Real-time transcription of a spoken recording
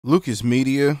Lucas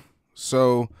Media.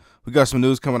 So we got some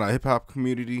news coming out of hip hop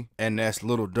community, and that's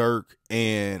Little Durk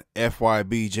and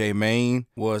fybjmane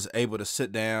was able to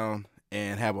sit down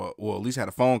and have at least had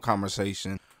a phone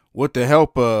conversation with the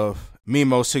help of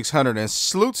Memo 600, and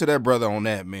salute to that brother on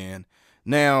that, man.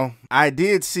 Now, I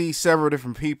did see several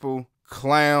different people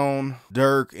clown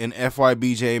Durk and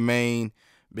fybjmane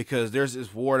because there's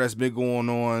this war that's been going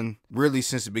on really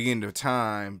since the beginning of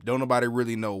time. Don't nobody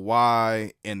really know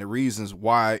why, and the reasons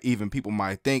why even people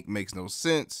might think makes no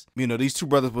sense. You know, these two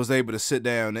brothers was able to sit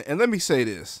down, and let me say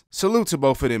this. Salute to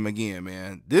both of them again,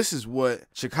 man. This is what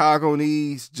Chicago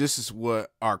needs. This is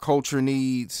what our culture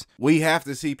needs. We have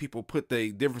to see people put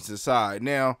their differences aside.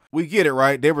 Now, we get it,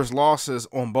 right? There was losses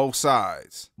on both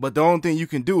sides. But the only thing you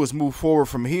can do is move forward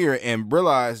from here and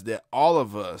realize that all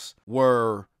of us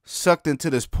were sucked into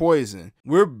this poison.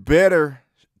 We're better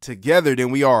together than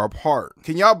we are apart.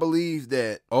 Can y'all believe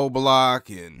that Block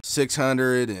and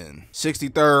 600 and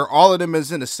 63rd, all of them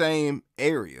is in the same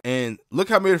area? And look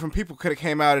how many different people could have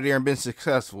came out of there and been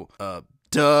successful.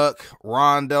 Duck,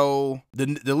 Rondo,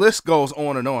 the list goes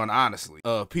on and on, honestly.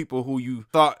 People who you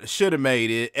thought should have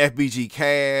made it, FBG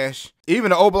Cash,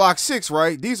 even the Block 6,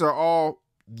 right? These are all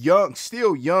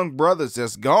still young brothers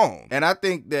that's gone. And I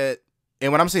think that,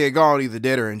 and when I'm saying gone, either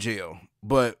dead or in jail.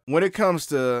 But when it comes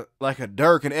to like a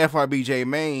Durk and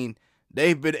fybjmane,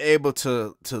 they've been able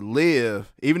to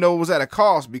live, even though it was at a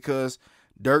cost, because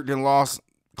Durk then lost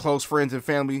close friends and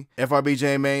family.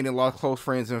 fybjmane then lost close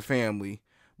friends and family.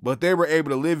 But they were able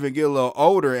to live and get a little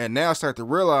older, and now start to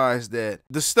realize that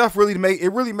the stuff really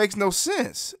makes no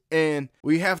sense. And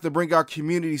we have to bring our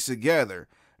communities together.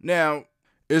 Now,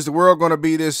 is the world going to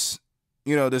be this,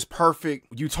 this perfect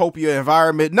utopia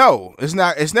environment? No, it's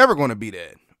not. It's never going to be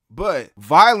that. But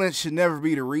violence should never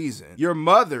be the reason. Your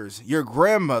mothers, your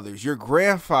grandmothers, your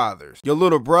grandfathers, your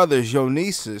little brothers, your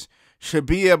nieces should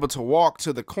be able to walk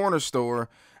to the corner store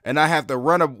and not have to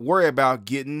worry about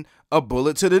getting a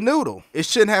bullet to the noodle. It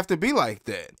shouldn't have to be like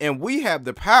that. And we have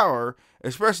the power,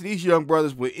 especially these young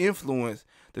brothers with influence,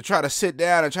 to try to sit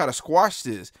down and try to squash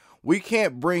this.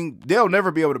 They'll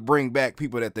never be able to bring back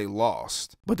people that they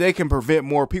lost, but they can prevent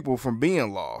more people from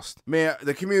being lost. Man,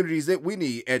 the communities that we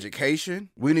need education.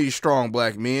 We need strong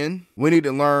black men. We need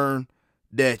to learn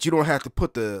that you don't have to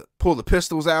pull the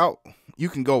pistols out. You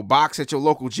can go box at your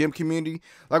local gym community.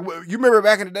 Like, you remember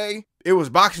back in the day, it was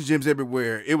boxing gyms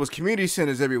everywhere. It was community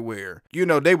centers everywhere.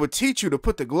 They would teach you to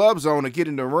put the gloves on to get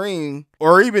in the ring,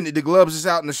 or even the gloves is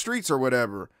out in the streets or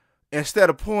whatever,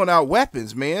 instead of pulling out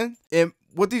weapons, man. And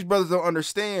what these brothers don't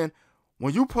understand,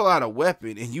 when you pull out a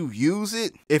weapon and you use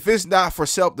it, if it's not for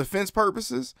self-defense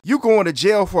purposes, you going to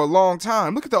jail for a long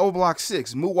time. Look at the Block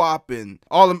 6, Muwap, and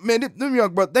all of them. Man, them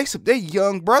young brothers, they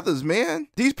young brothers, man.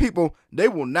 These people, they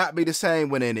will not be the same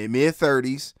when they're in their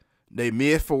mid-30s, their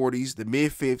mid-40s, the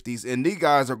mid-50s, and these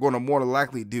guys are going to more than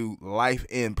likely do life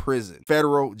in prison,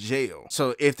 federal jail.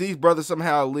 So if these brothers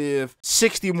somehow live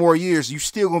 60 more years, you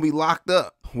still going to be locked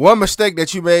up. One mistake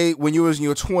that you made when you was in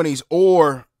your 20s,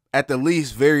 or at the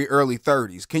least very early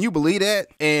 30s. Can you believe that?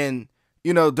 And,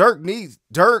 Durk,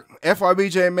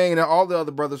 fybjmane, and all the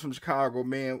other brothers from Chicago,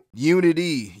 man,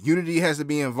 unity has to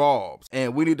be involved.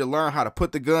 And we need to learn how to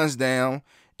put the guns down,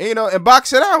 and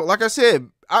box it out. Like I said,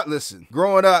 listen,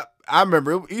 growing up, I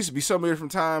remember it used to be so many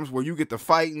different times where you get to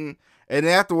fighting, and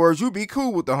afterwards, you be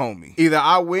cool with the homie. Either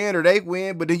I win or they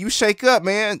win, but then you shake up,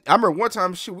 man. I remember one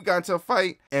time, we got into a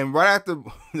fight, and right after,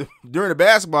 during the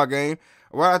basketball game,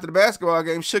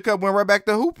 shook up, went right back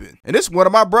to hooping. And it's one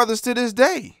of my brothers to this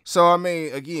day. So, I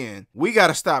mean, again, we got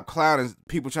to stop clowning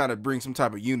people trying to bring some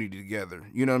type of unity together.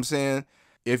 You know what I'm saying?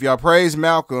 If y'all praise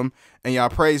Malcolm and y'all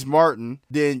praise Martin,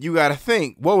 then you got to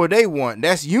think, what would they want?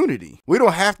 That's unity. We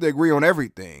don't have to agree on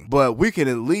everything, but we can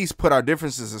at least put our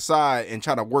differences aside and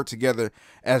try to work together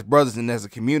as brothers and as a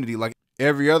community like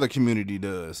every other community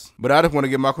does. But I just want to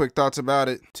get my quick thoughts about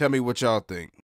it. Tell me what y'all think.